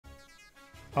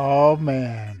Oh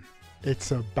man,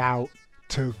 it's about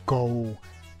to go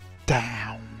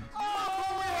down.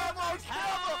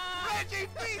 Reggie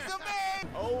Pizza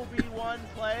Man! Obi-Wan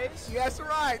plays. That's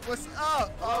right. What's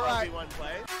up? All right. Obi-Wan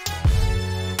plays.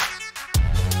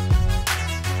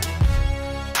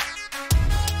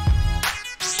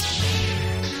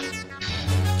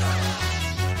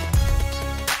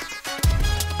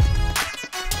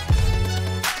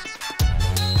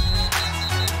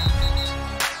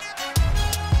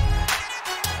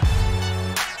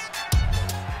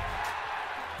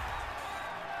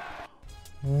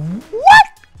 What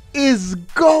is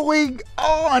going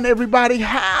on, everybody?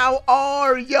 How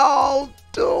are y'all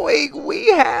doing?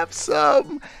 We have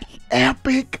some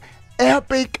epic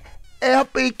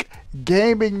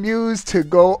gaming news to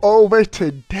go over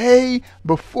today.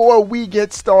 Before we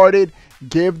get started,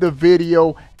 give the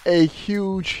video a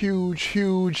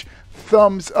huge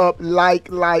thumbs up, like.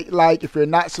 If you're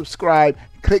not subscribed,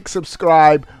 click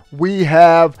subscribe. We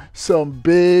have some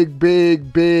big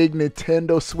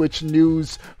Nintendo Switch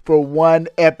news for one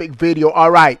epic video. All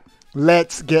right,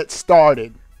 let's get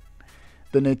started.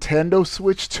 The Nintendo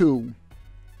Switch 2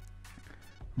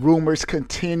 rumors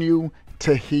continue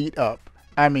to heat up.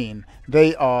 I mean,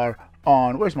 they are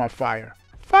on. Where's my fire?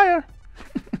 Fire.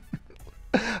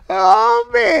 Oh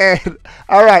man.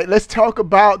 All right, let's talk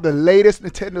about the latest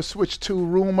Nintendo Switch 2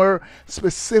 rumor,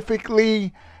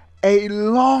 specifically a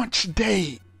launch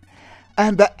date.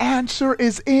 And the answer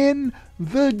is in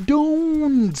the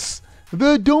dunes.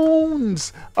 The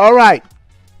dunes. All right.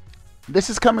 This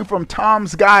is coming from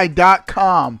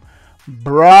tomsguide.com.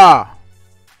 Bruh.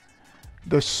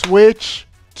 The Switch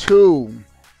 2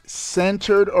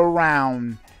 centered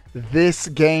around this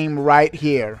game right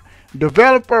here.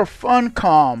 Developer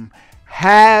Funcom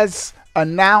has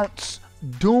announced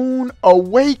Dune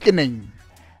Awakening.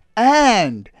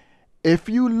 And if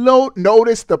you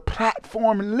notice the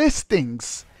platform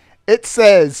listings, it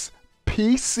says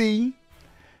PC,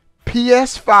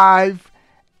 PS5,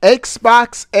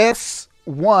 Xbox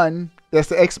S1, that's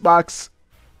the Xbox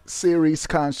Series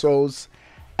consoles,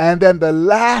 and then the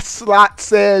last slot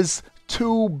says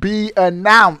to be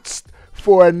announced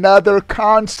for another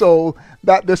console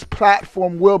that this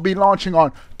platform will be launching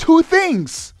on. Two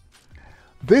things.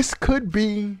 This could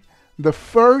be the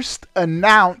first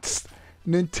announced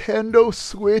Nintendo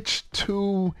Switch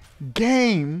 2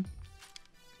 game,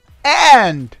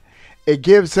 and it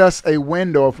gives us a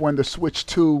window of when the Switch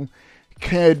 2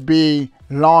 could be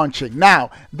launching.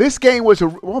 Now, this game was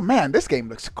this game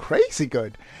looks crazy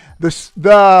good.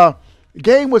 The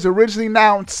game was originally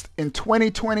announced in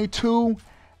 2022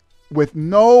 with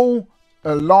no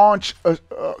launch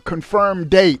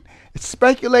confirmed date. It's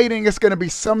speculating it's going to be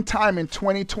sometime in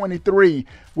 2023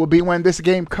 will be when this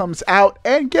game comes out.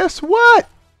 And guess what?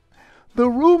 The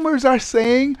rumors are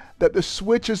saying that the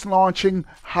Switch is launching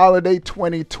holiday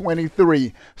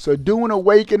 2023. So Dune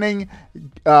Awakening,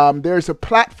 there's a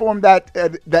platform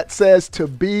that says to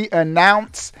be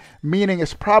announced, meaning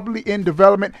it's probably in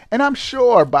development. And I'm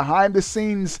sure behind the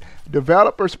scenes,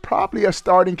 developers probably are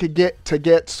starting to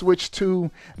get Switch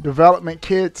 2 development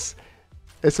kits.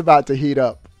 It's about to heat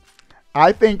up.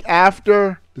 I think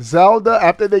after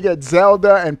they get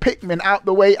Zelda and Pikmin out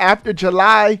the way after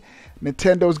July,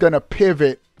 Nintendo's going to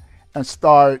pivot and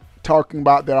start talking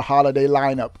about their holiday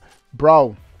lineup.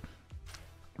 Bro,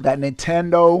 that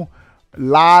Nintendo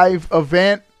Live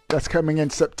event that's coming in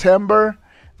September,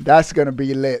 that's going to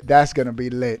be lit. That's going to be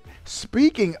lit.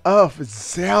 Speaking of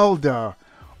Zelda,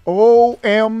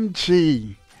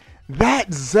 OMG,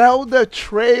 that Zelda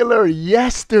trailer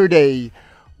yesterday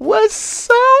was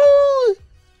so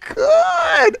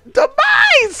good.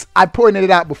 Demise! I pointed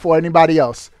it out before anybody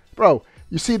else. Bro,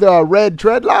 you see the red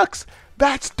dreadlocks?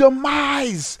 That's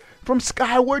Demise from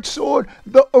Skyward Sword,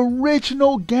 the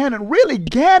original Ganon. Really,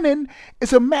 Ganon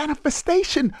is a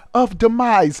manifestation of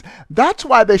Demise. That's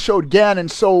why they showed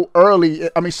Ganon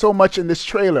so much in this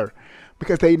trailer,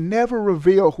 because they never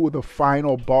reveal who the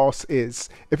final boss is.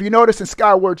 If you notice in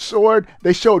Skyward Sword,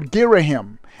 they showed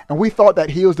Girahim, and we thought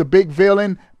that he was the big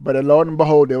villain, but lo and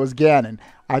behold, it was Ganon.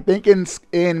 I think in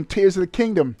Tears of the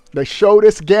Kingdom, they showed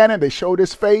us Ganon, they showed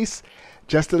his face,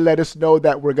 just to let us know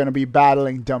that we're going to be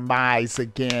battling Demise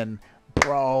again.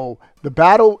 Bro, the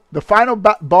final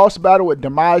boss battle with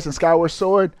Demise and Skyward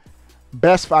Sword,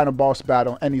 best final boss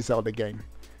battle in any Zelda game.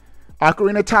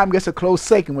 Ocarina of Time gets a close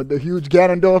second with the huge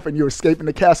Ganondorf and you're escaping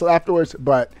the castle afterwards,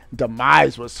 but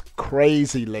Demise was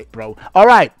crazy lit, bro. All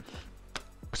right,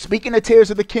 speaking of Tears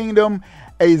of the Kingdom,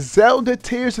 a Zelda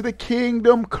Tears of the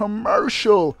Kingdom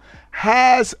commercial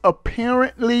has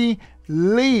apparently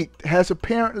leaked.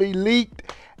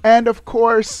 And of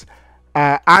course,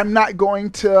 I'm not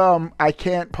going to, I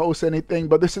can't post anything,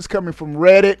 but this is coming from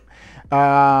Reddit.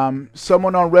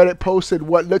 Someone on Reddit posted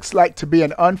what looks like to be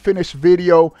an unfinished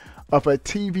video of a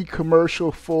TV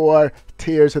commercial for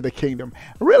Tears of the Kingdom.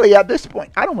 Really, at this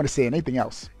point, I don't want to say anything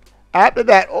else. After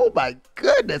that, oh my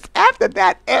goodness, after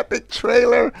that epic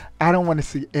trailer, I don't want to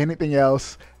see anything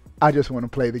else. I just want to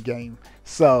play the game.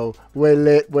 So, we're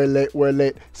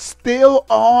lit. Still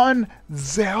on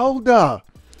Zelda.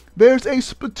 There's a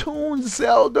Splatoon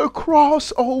Zelda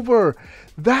crossover.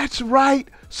 That's right.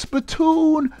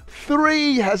 Splatoon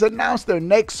 3 has announced their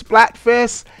next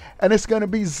Splatfest, and it's going to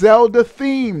be Zelda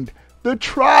themed. The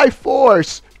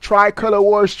Triforce, Tricolor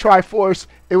Wars Triforce,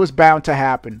 it was bound to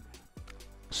happen.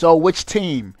 So which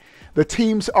team? The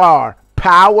teams are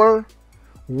Power,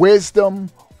 Wisdom,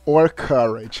 or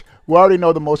Courage. We already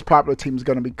know the most popular team is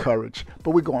going to be Courage,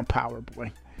 but we're going Power,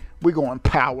 boy. We're going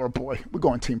Power, boy. We're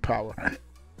going Team Power.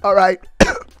 All right.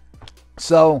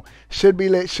 So, should be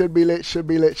lit.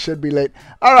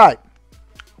 All right.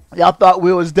 Y'all thought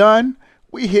we was done?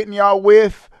 We hitting y'all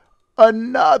with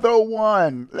another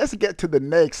one. Let's get to the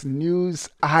next news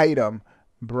item.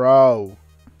 Bro.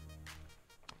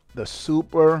 The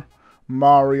Super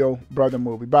Mario Brother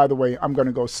movie. By the way, I'm going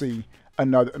to go see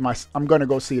I'm going to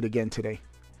go see it again today.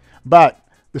 But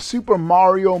the Super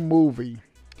Mario movie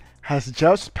has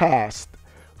just passed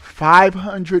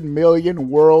 500 million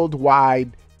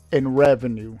worldwide in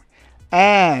revenue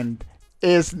and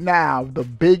is now the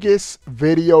biggest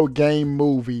video game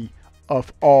movie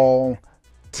of all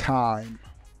time.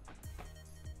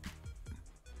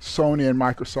 Sony and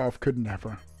Microsoft could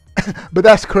never. But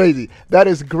that's crazy. That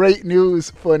is great news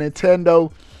for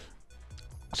Nintendo.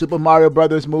 Super Mario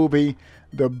Brothers movie,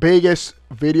 the biggest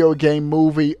video game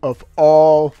movie of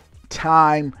all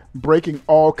time, breaking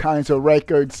all kinds of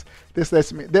records. This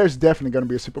lets me, there's definitely going to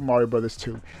be a Super Mario Brothers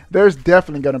 2. There's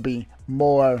definitely going to be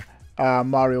more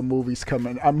Mario movies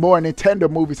coming, more Nintendo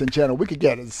movies in general. We could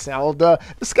get a Zelda.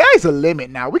 The sky's the limit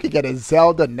now. We could get a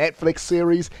Zelda Netflix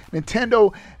series.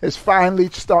 Nintendo is finally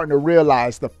starting to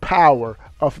realize the power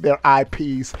of their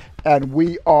IPs, and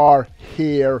we are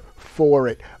here for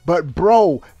it. But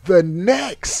bro, the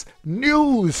next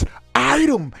news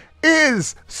item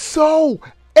is so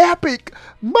epic.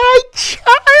 My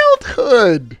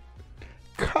childhood.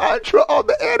 Contra on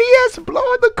the NES,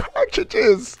 blowing the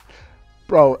cartridges.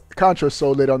 Bro, Contra is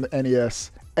so lit on the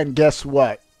NES. And guess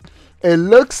what? It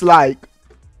looks like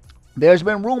there's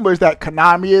been rumors that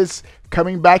Konami is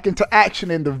coming back into action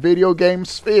in the video game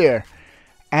sphere.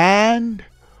 And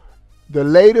the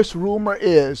latest rumor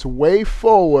is, way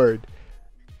forward,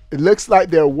 it looks like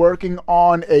they're working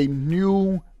on a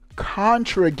new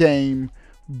Contra game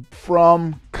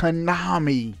from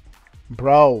Konami.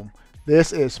 Bro,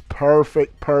 this is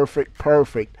perfect.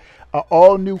 An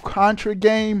all-new Contra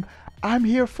game. I'm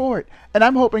here for it. And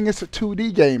I'm hoping it's a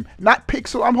 2D game. Not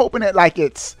pixel. I'm hoping it like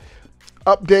it's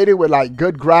updated with like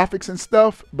good graphics and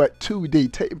stuff, but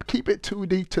 2D. Keep it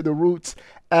 2D to the roots.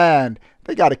 And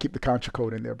they got to keep the Contra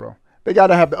code in there, bro. They got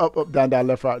to have the up, down, down,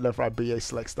 left, right, BA,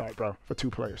 select, start, bro, for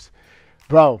 2 players.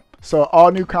 Bro, so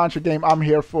all new Contra game, I'm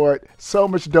here for it. So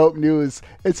much dope news.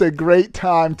 It's a great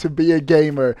time to be a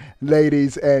gamer,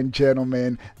 ladies and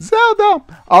gentlemen. Zelda!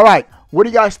 All right, what do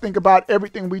you guys think about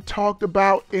everything we talked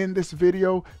about in this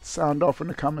video? Sound off in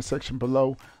the comment section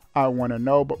below. I want to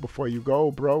know, but before you go,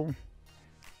 bro,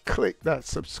 click that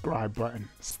subscribe button.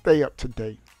 Stay up to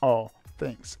date. All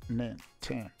things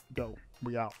Nintendo.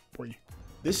 We out, boy.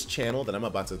 This channel that I'm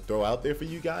about to throw out there for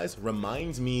you guys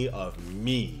reminds me of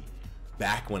me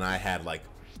back when I had like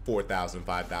 4,000,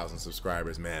 5,000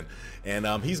 subscribers, man. And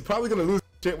he's probably gonna lose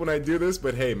shit when I do this,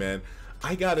 but hey, man,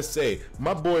 I gotta say,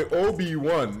 my boy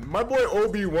Obi-Wan,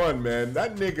 man,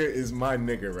 that nigga is my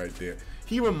nigga right there.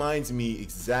 He reminds me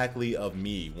exactly of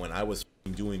me when I was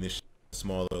doing this shit at a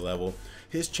smaller level.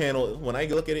 His channel, when I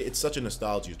look at it, it's such a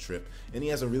nostalgia trip, and he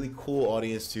has a really cool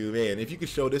audience too. Hey, and if you could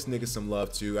show this nigga some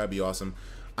love too, that'd be awesome.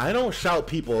 I don't shout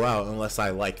people out unless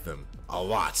I like them. A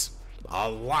lot.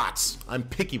 I'm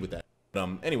picky with that.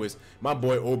 Anyways, my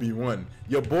boy Obi-Wan,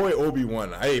 your boy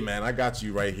Obi-Wan. Hey man, I got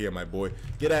you right here, my boy.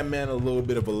 Get that man a little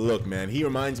bit of a look, man. He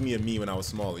reminds me of me when I was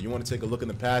smaller. You want to take a look in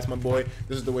the past, my boy?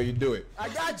 This is the way you do it. I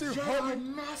got you,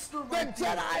 Jedi Master. The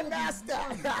Jedi Master.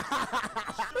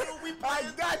 I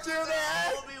got you,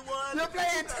 man. You're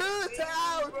playing 2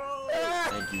 times.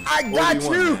 Thank you. I got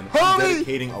Obi-Wan, you, man. I'm homie.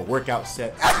 dedicating a workout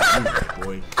set to you, my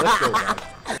boy. Let's go, guys.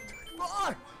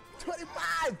 24,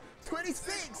 25,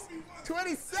 26,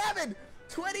 27,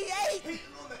 28. He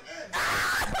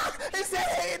said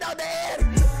he ain't on the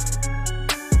end.